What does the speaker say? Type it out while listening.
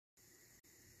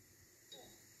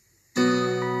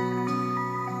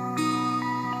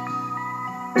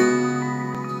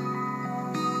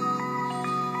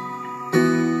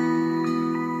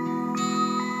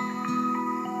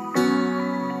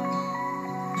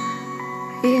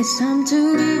It's time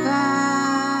to give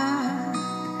up,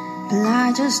 but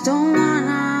I just don't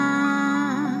wanna.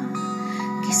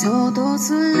 消そうと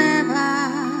すれば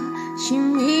染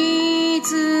み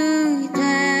ついて、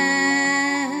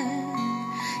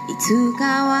いつ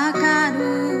かわか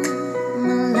る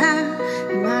なら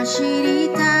今知り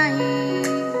たい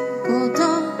こと、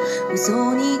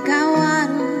嘘に変わ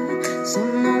るそ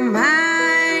の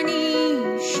前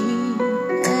に知っ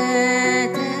て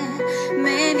て、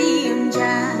 Maybe I'm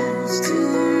just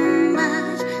too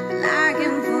much, but I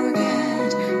can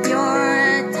forget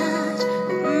your touch.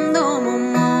 何度も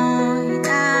思い出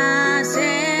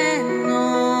せる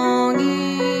のに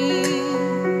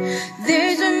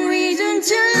There's a reason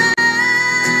to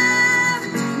love,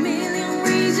 million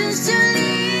reasons to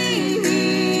leave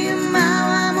me. 今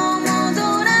はもう戻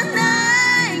らな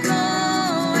い声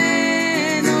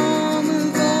の向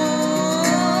こ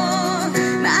う、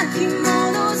巻き戻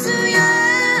すよ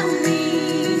うに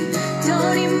取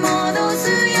り戻す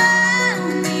よ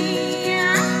うに I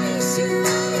miss you, I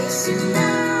miss you now,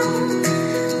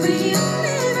 but you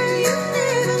never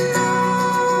know.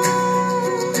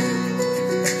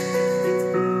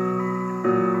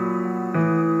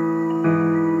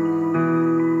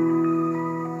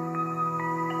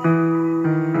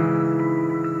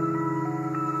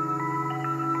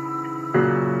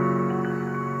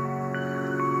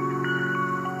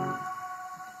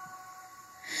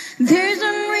 There's a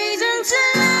reason to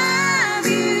love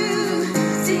you,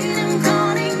 still I'm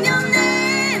calling your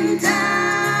name. た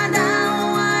だ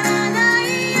終わらない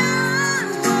よ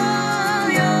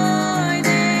泳いで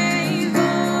いこ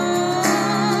う、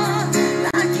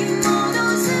巻き戻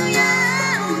すよ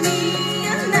うにあ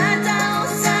なたを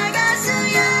探す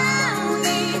ように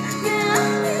Yeah, I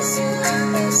miss you, I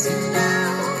miss you now,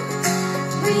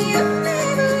 but you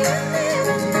never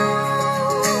know.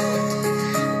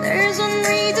 There's a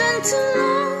reason to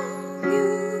love you,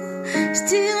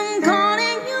 still I'm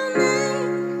calling your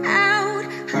name out.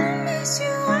 I miss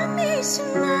you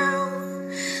now,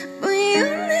 but you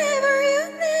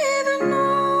never know.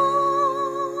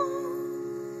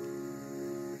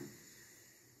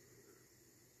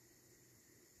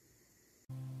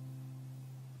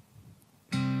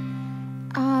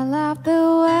 I love the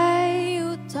way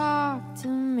you talk to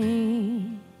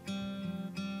me.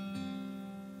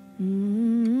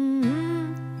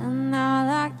 And I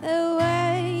like the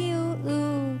way you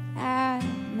look at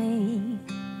me.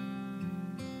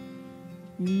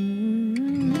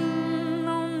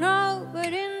 No,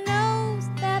 nobody knows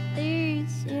that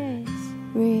this is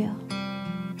real,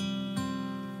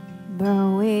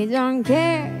 but we don't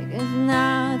care, 'cause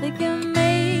nothing can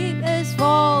make us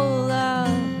fall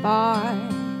apart.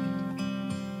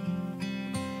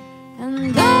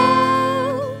 And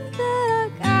all that I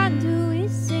can do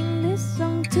is sing this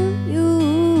song to you.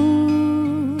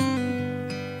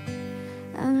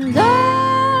 And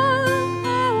all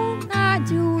I wanna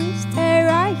do is stay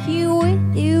right here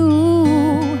with you.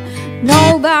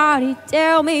 Nobody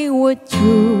tell me what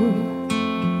true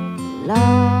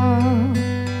love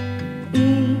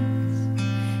is.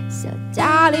 So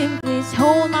darling, please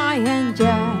hold my hand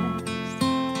just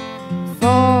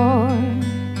for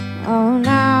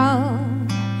now.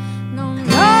 No,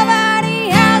 nobody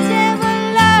has ever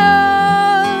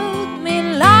loved me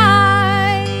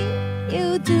like you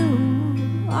do.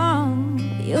 Oh,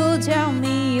 you tell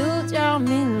me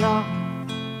love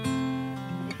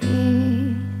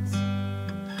is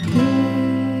here.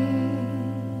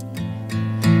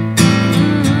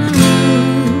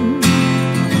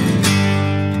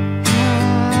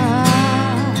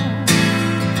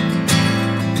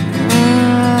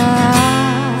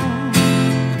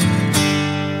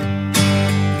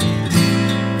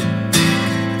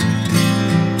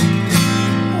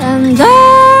 And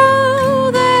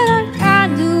all that I can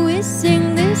do is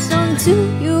sing this song to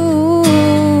you.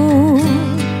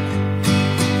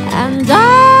 And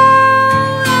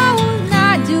all I wanna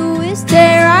do is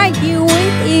stay right here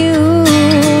with you.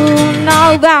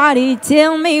 Nobody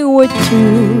tell me what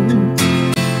true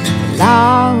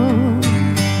love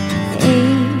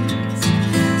is.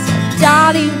 So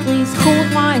darling, please hold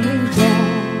my hand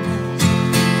just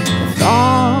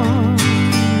for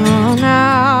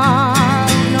now.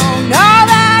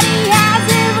 Nobody has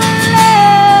ever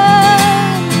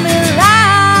loved me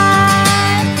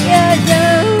like you do.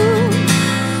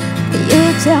 You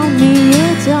tell me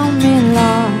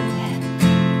love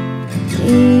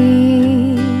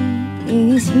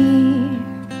is here.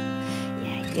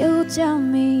 Yeah, you tell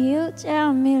me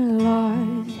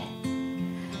love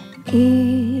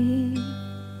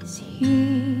is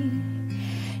here.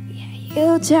 Yeah, you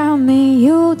tell me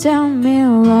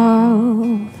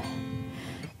love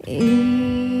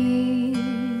is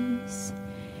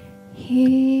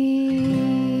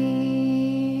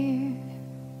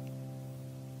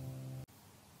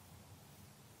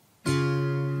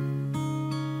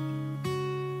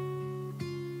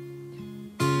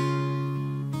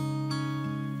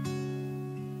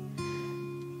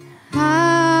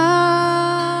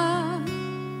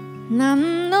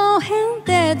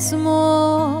つ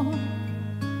も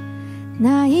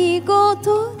ないこ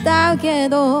とだけ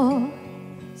ど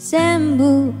全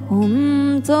部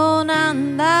本当な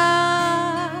んだ。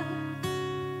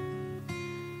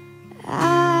あ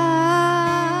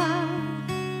あ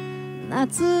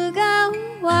夏が終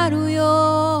わる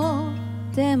よ。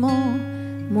でも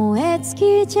燃え尽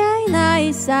きちゃいな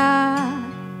いさ。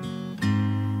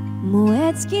燃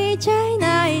え尽きちゃい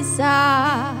ない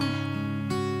さ。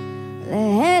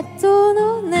レッド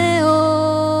のネ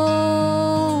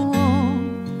オ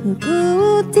ンく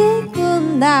ぐっていく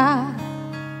んだ。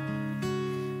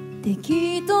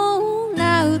適当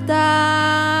な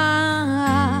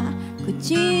歌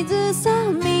口ずさ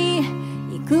み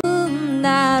いくん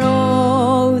だ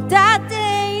ろう。歌っ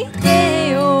ていて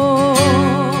よ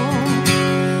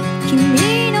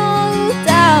君の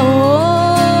歌を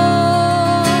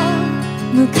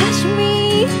昔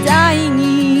みたい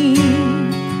に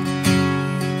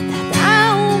ただ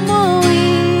思い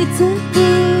つく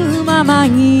まま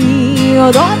に踊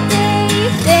ってい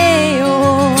てよ。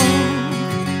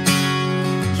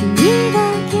君だ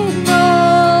けの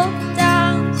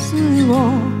ダンスを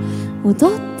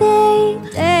踊ってい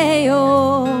て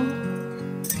よ。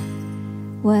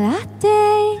笑って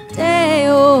いて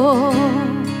よ。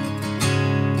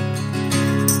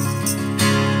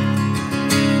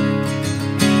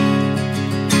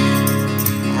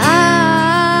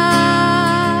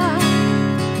ああ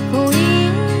コイ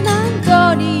ンランド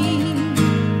リー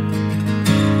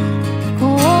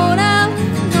コーラ飲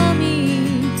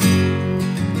み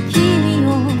君を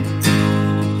思う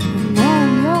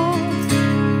よ。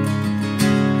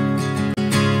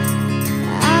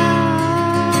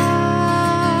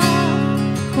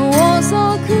高速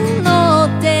乗っ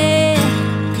て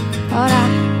ほら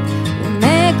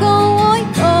夢子を行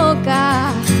こう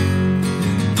か。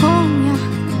今夜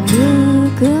悪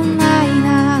くないな。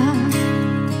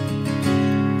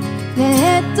レ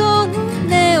ッドの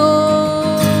ネオン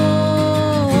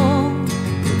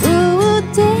打っ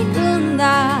ていくん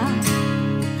だ。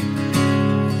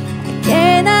明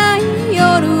けない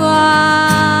夜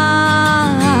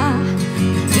は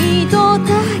君とだ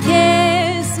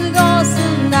け過ごす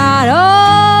んだろう。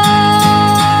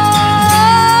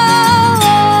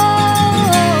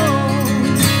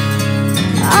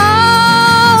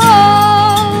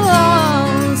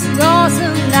過ごすん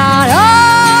だろう。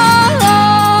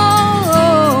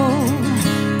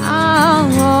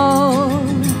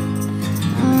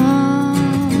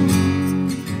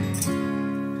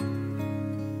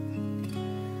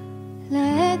レ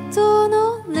ッド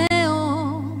のネオ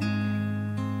ン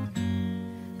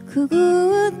く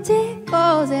ぐってい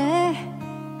こうぜ。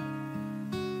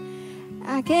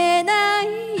明けな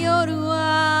い夜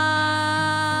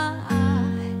は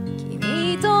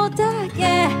君とだ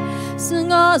け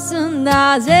過ごすん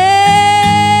だぜ。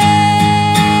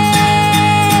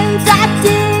歌ってい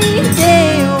て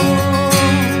よ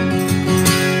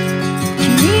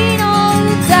君の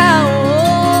歌を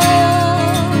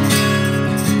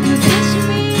昔み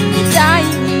たいに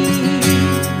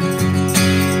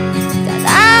ただ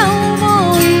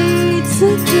思い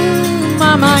つく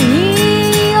まま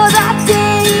に踊ってい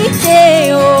て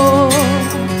よ。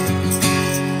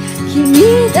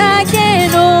君だけ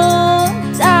の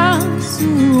ダンス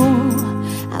を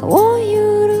青い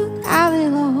夜浴び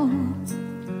ろ。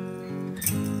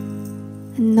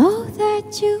I know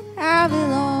that you have it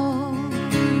all.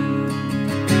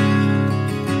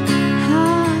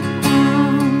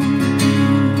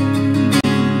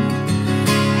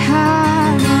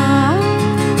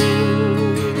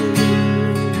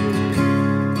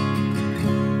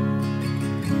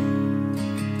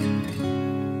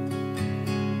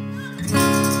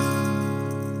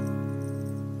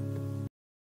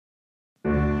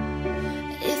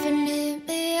 If you need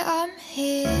me, I'm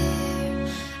here.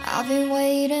 I've been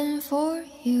waiting for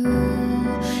you.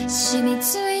 染み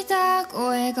ついた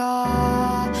声が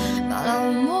まだ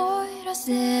思い出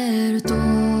せると偽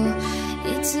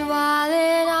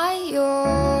れないよ。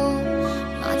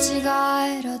間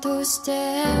違いだとし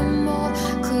ても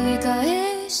繰り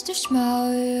返してしま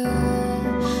うよ。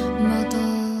また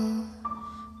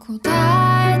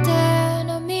答えて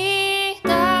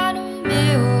涙の意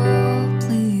味を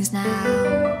Please now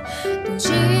閉じ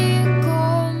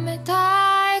込め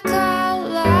たいから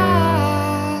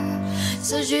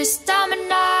So just tell me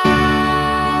now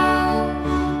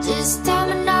Just tell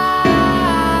me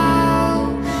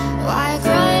now Why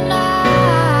cry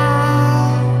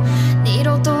now 二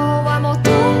度とは戻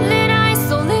れない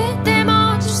それでも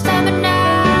Just tell me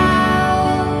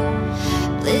now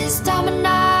Please tell me now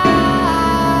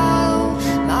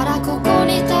まだここ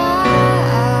にい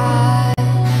たい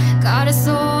枯れ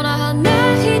そうな花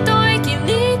一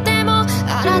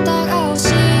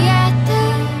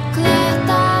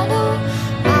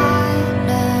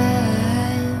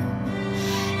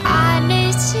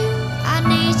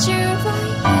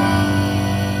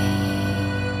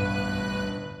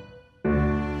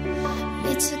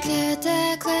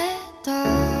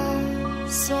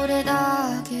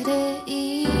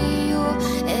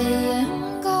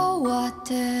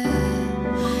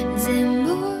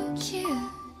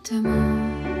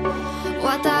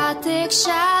like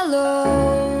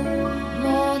shallow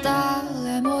もう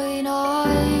誰もいな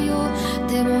いよ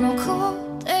でも残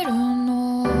ってる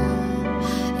の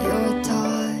Your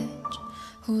touch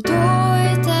ほどい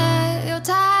て Your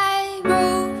tight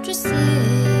rope just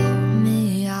hear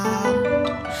me out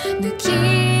抱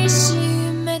きし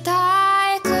めた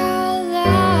いから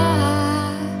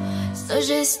So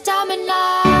just tell me now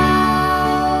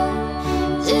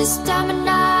Just tell me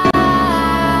now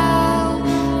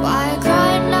Why you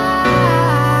crying now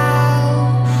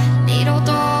二度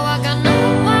とわから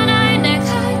ないね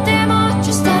書いても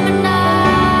Just tell me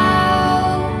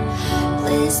now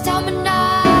Please tell me now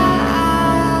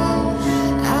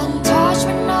And touch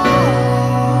me now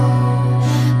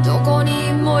どこ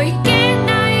にも行け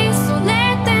ないそれ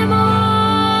でも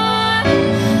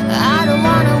I don't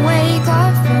wanna wake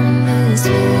up from this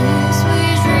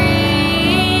sweet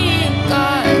dream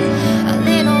Cause あり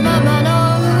のままの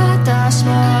私も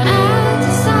あな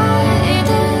たさえいて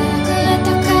くれた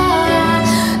から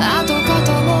跡形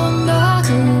もなく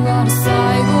あれ最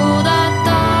後だった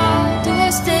どう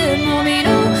しても見逃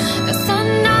さな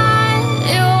い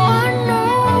よ I know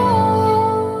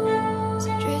So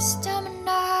just tell me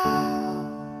now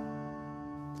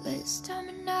Please tell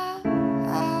me now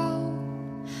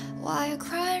Why you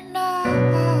crying now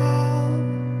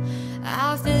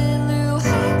I feel you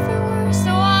everywhere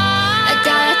so I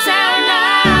gotta tell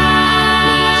now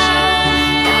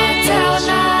Gotta tell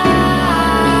now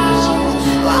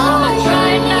Why you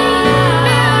crying now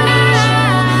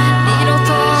二度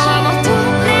と戻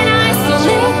れないそれ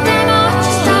でも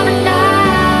Just tell me now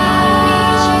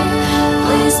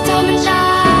Please tell me now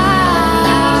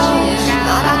ま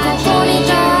だここにい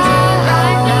た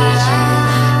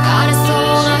枯れそう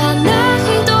な花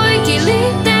一息きり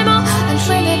でも I'm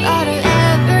dreaming about it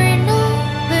every night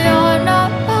But you're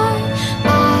not by my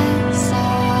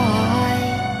side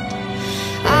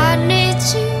I need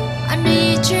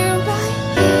you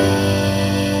right here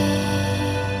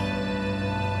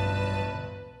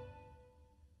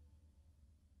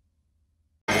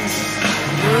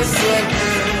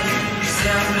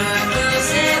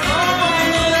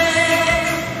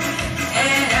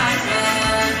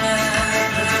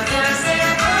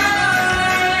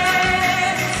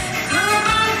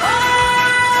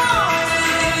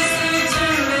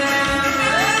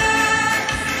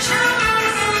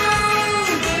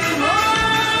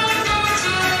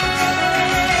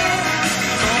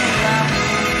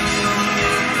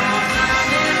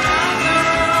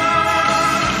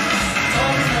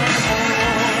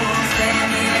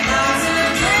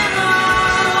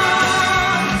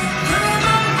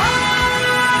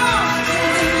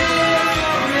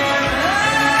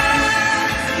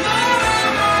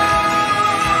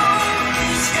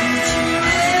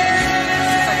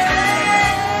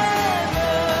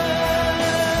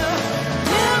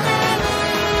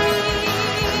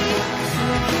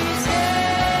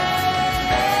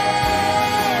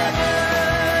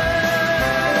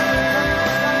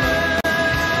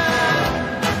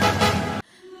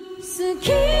好き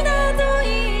だと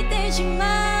言ってしま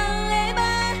えば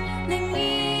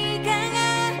何かが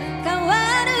変わ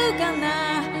るかな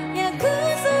約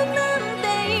束なんて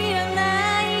いらな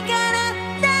いから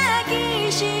抱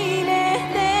きしめ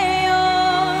てよ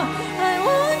I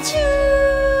want you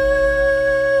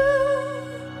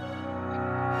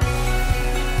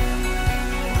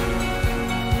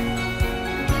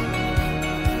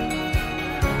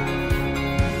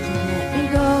最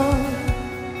後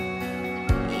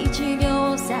一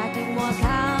秒先わか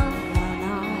ら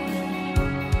ない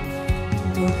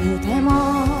遠くても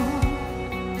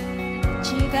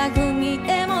近く見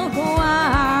ても怖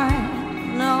い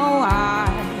No I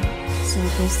So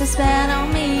close to spell on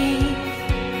me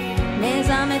目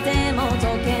覚めても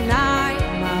解けない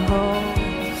魔法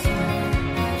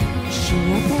教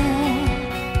えて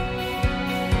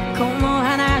この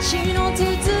話の続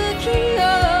きを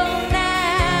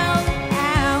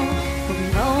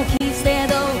キスで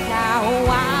どうか終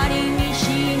わりにし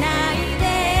ないで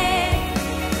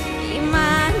今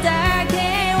だけ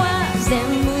は全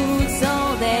部嘘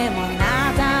でもあ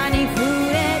なたに触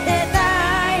れてた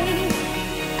い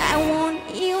I want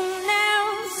you now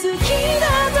好きだ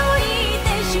と言って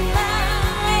しま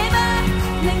えば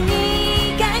何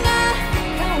かが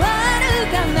変わる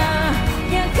かな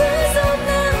約束な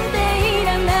んていら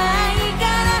ないか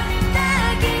ら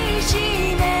抱き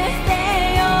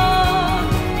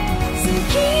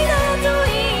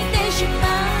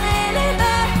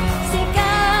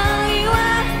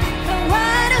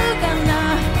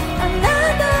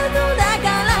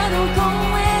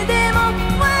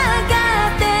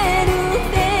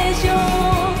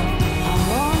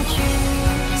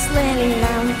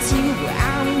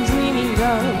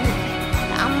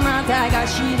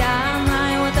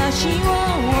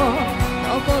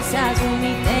さず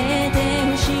見てて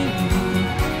ほしい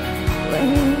Will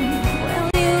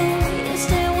you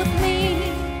stay with me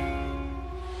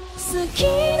好き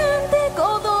なんて言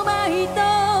葉一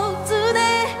つで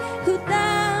二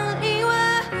人は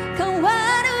変わ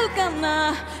るかな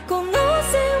この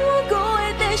線を越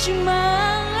えてしま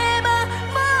えば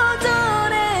もう取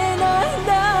れないんだ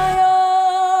よ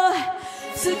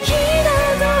好きだ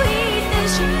と言って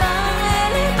しまえ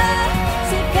れば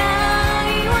世界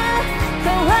は変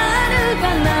わるか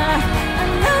なあ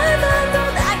なたと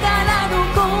だからど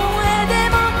こへで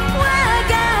も分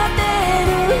かってる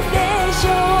でしょ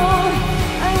う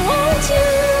I want you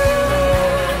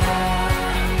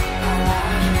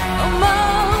思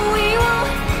いを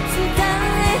伝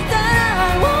えたら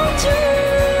I want you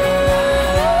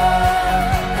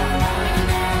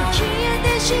消え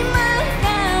てしまうか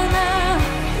な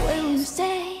Will you stay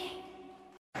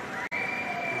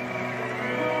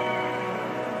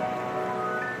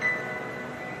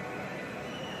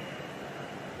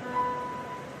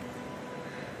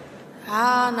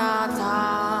あなた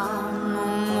の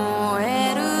燃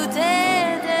える手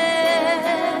で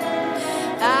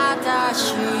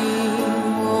私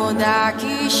を抱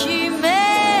きしめ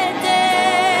て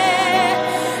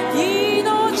命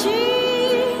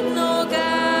の限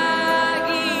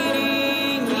り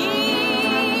に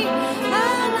あ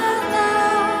なた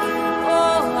を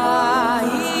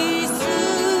愛す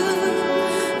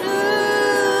る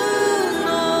の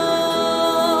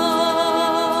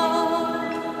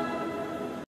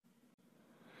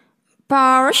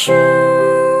Parachute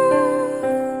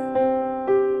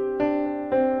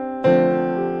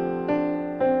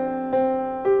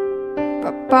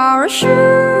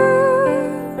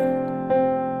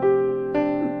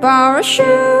Parachute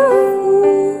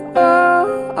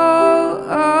oh, oh,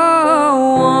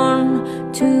 oh.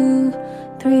 1, 2,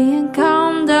 3 and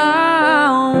calm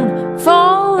down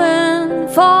Falling,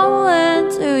 falling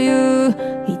to you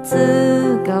い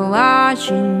つかは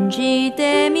信じ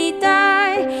てみ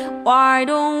たい Why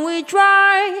don't we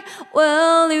try?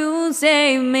 Will you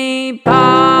save me?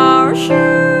 Parachute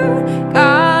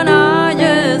Can I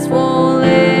just fall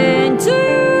into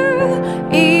you?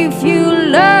 If you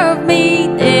love me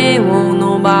手を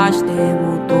伸ばして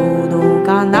も届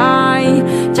かない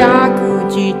着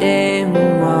地点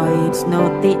は It's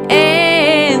not the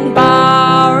end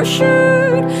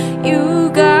Parachute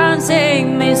You can save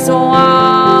me so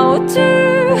I'll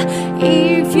do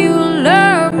If you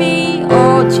love me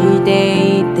落ち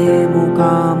ていても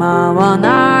構わ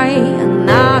ないあ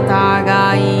なた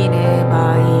がいれ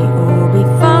ば You'll be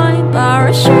fine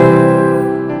Parachute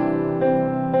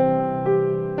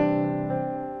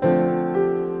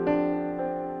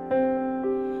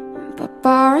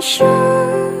Parachute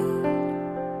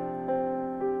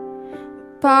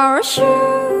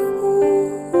Parachute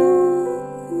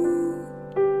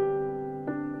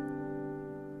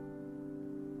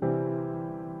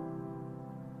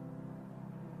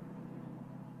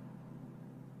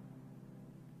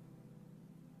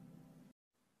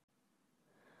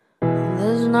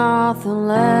There's nothing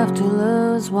left to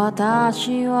lose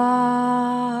私は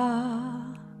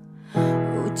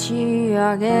打ち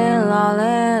上げら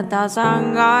れた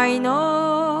3階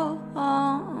の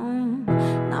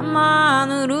生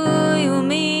ぬるい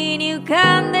海に浮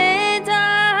かんで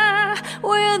た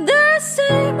We're the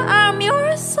same I'm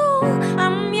your soul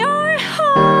I'm your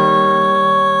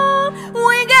home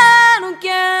We gotta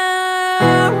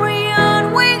carry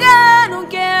on We gotta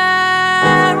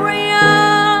carry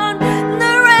on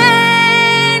The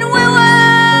rain will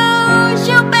wash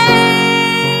your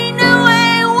pain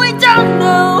away We don't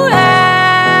know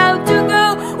how to go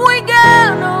We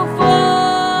gotta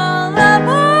fall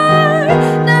apart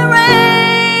The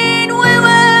rain will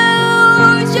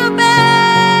wash your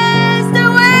past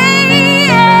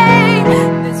away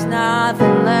There's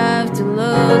nothing left to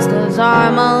lose 'cause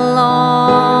I'm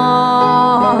alone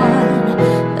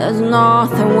There's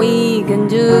nothing we can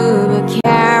do but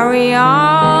carry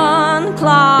on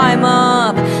Climb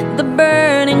up the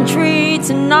burning tree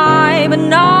tonight But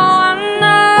no one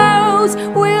knows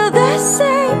we're the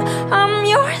same I'm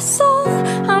your soul,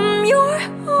 I'm your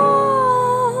home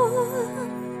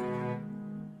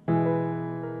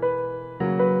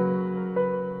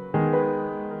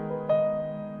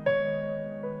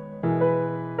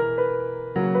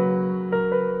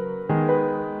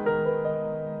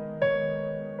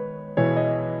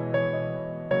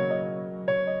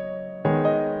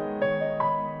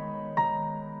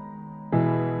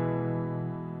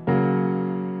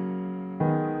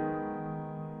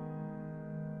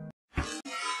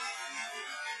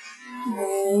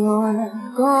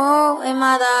声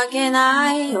まだけ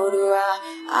ない夜は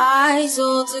愛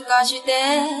想尽かして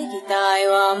期待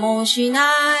はもうしな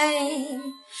い。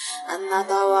あな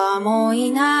たはもう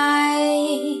いな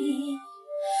い。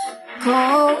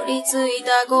凍りつい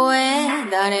た声、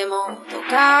誰も溶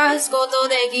かすこと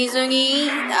できずに、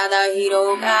ただ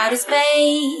広がるスペ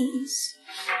ース。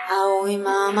青い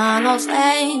ままのフレ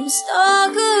ーム、スト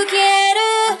ーク消える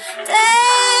テ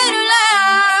ールラ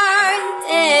イ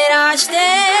ト照らして、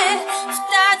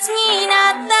二つにな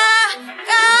った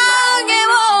影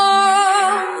を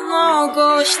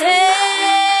残して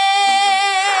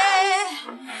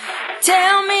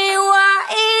Tell me what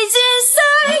is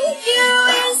inside you,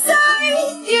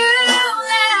 inside you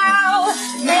now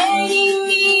目に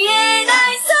見えな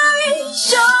い最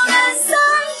初の最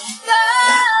後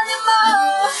でも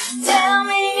Tell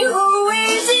me who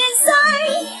is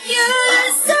inside you,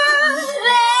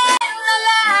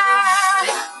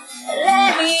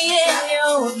 Let me in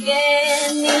your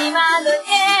again 今だけ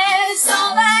そ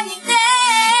ばにいて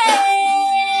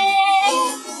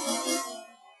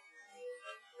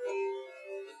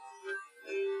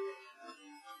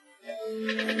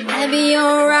Maybe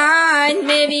you're right,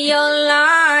 maybe your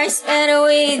life's better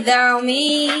without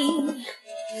me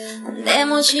で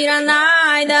も知ら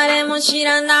ない、誰も知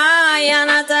らないあ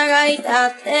なたがいた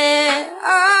って、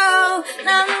oh、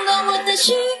何度も確か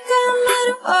め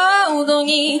るほど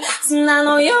に砂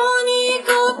のように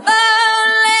こぼれ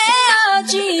落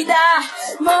ちた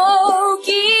もう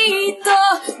きっと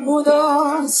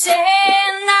戻せ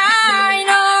ない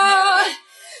の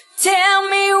Tell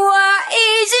me what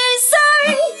is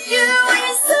inside you,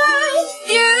 inside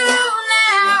you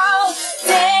now 手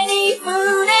に触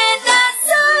れた最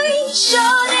初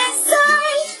で最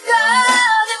後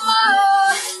でも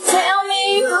Tell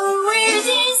me who is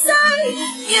inside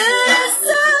you,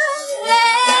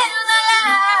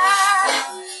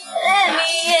 Let me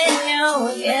in you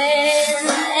again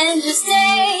and just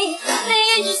stay,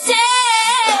 please just stay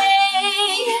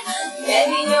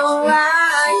Baby you're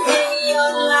right, baby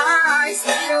your life's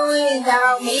better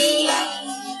without me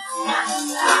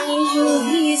I need you to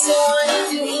be so I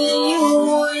need to hear you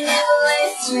more never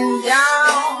let you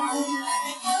down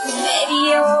Baby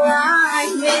you're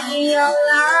right, baby your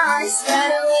life's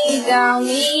better without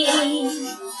me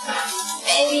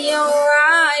Baby you're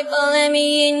right, but let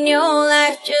me in your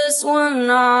life just one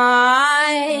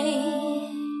night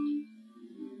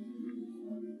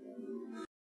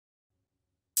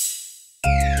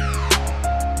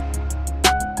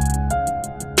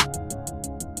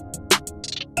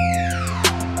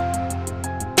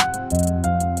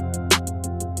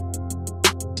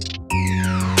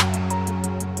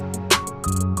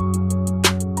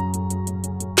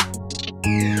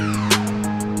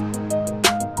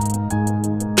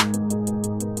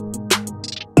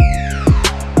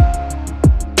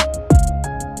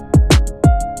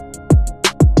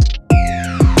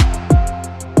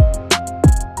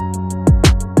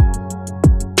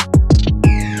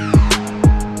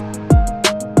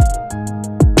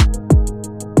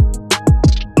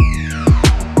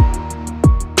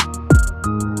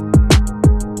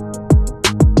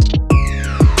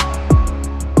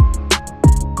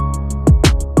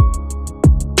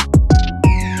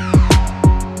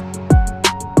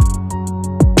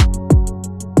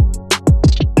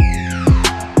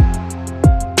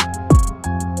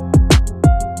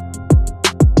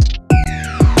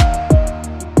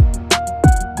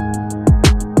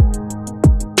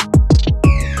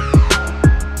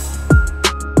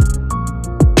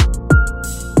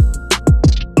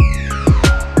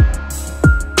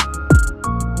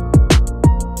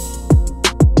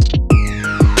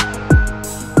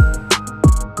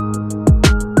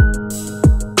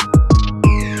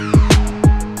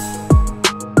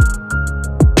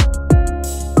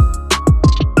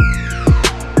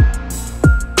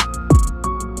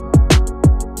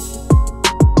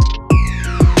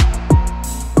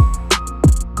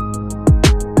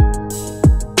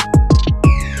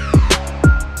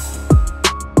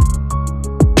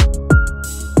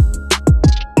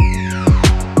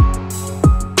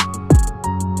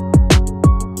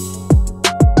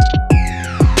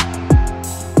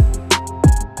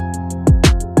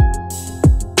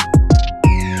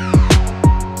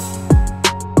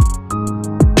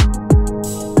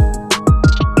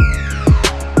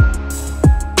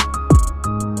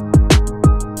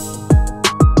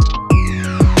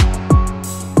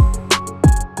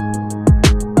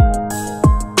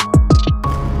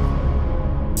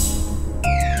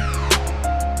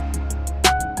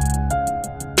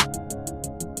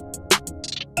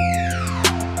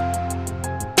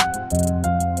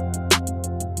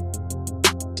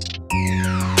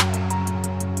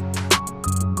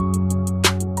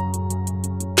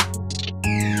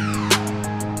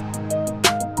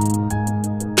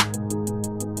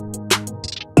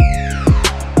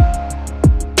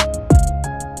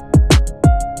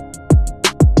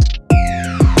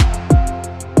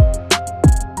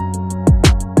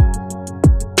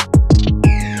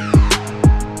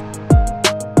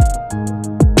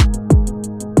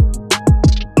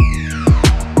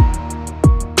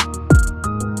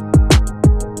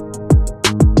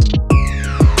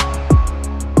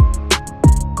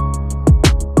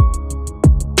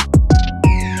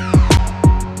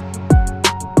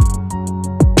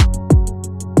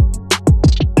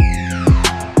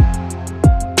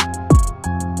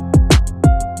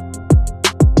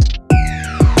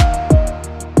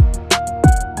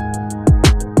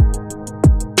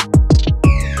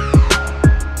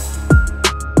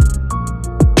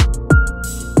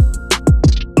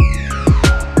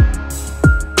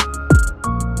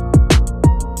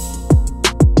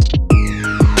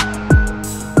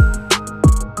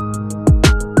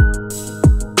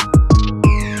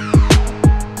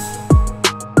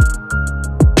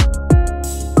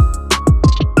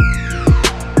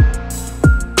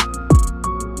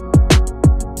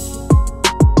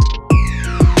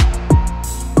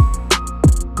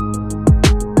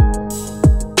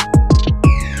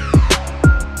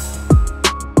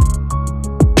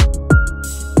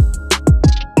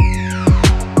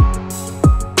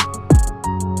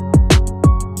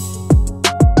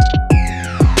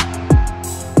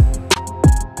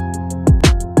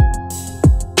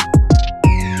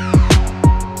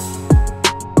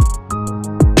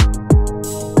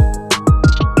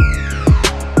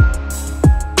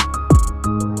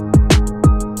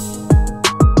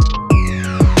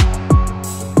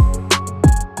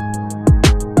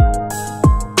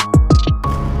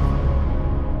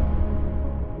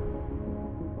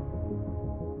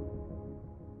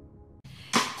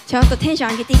ちょっとテンショ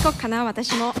ン上げていこうかな、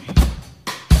私も。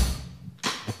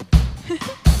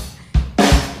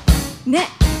ね。ね。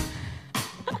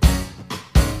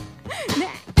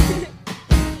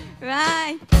わ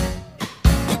ーい。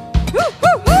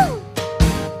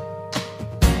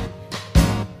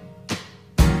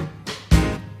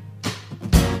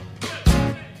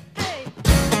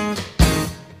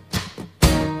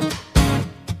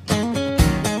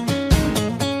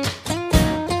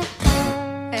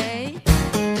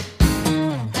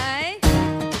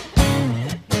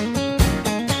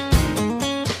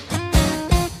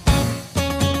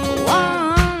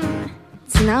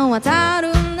渡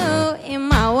るの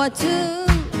今は2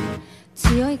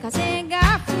強い風が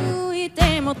吹い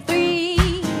ても3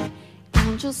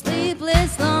 I'm just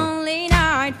sleepless lonely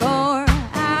night for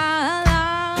our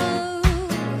love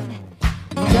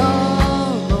ど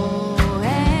こ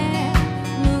へ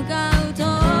向かう時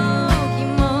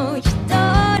も一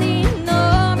人の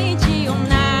道を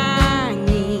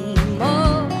何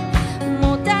も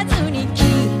持たずに君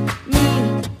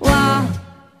は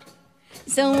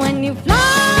So when you fly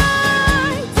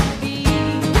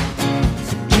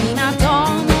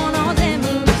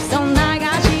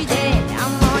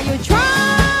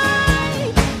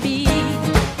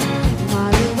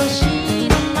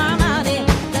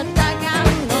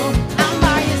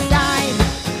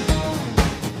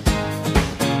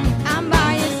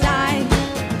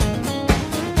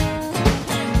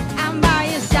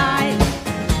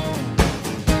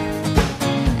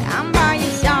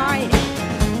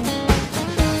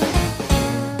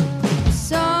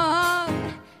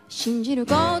信じる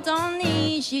こと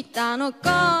にしたの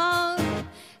か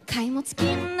買いもつき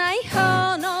ない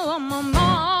炎も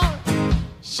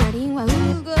車輪は動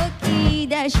き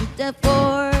出した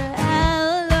For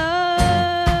our love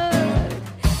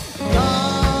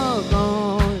心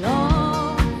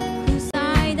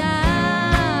塞い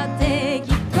だって聞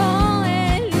こ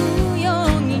えるよ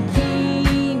うに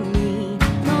君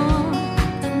の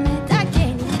ためだ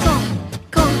けにこ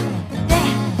こで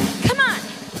Come on!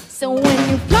 So when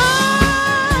you fly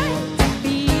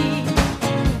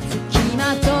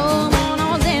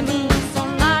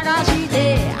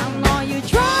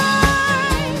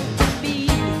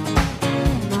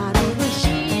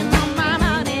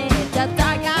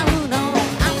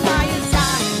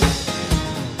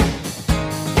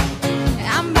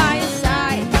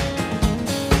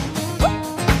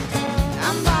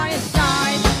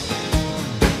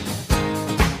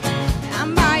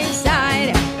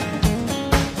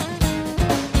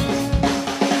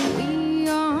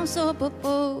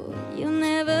You'll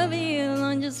never be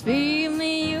alone, just feel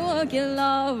me, you walk in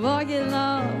love, walk in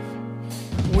love.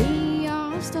 We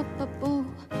are unstoppable,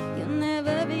 you'll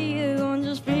never be alone,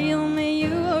 just feel me, you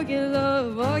walk in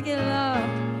love, walk in love.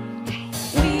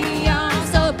 We are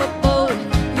unstoppable,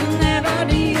 you'll never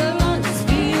be alone, just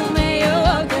feel me, you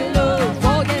walk in love,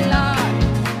 walk in love.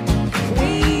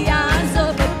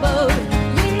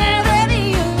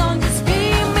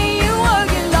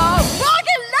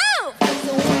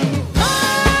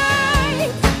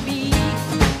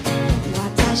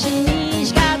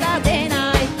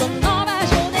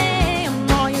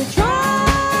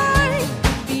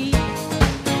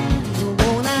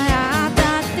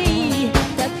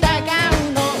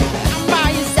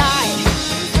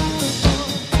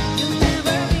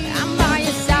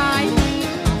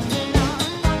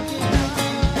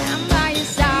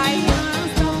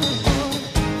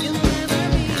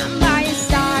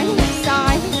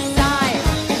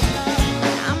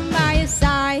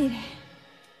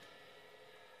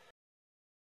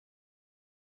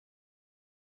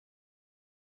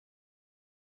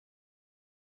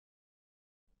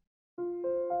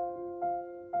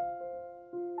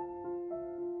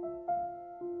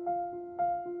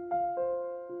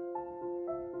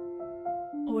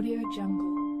 Audio Jungle.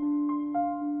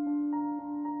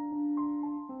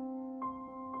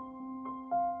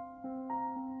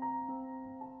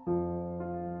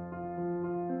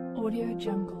 Audio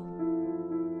Jungle.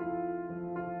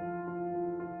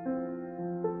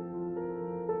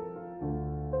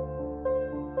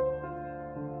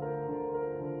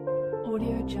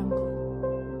 Audio Jungle.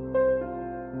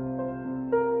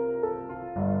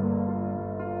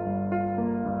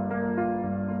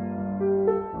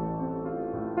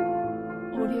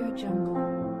 Audio Jungle.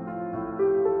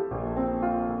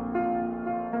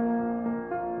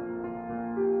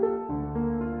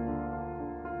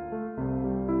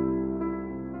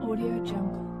 Audio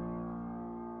Jungle.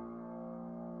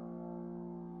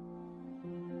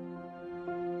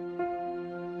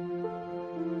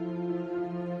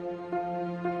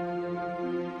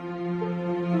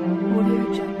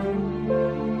 Audio Jungle.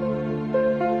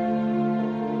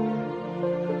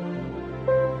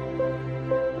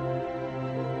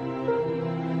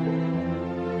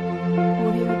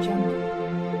 Audio Jungle.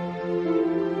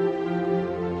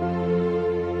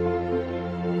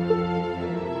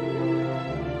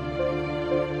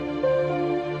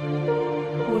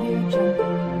 Audio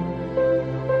Jungle.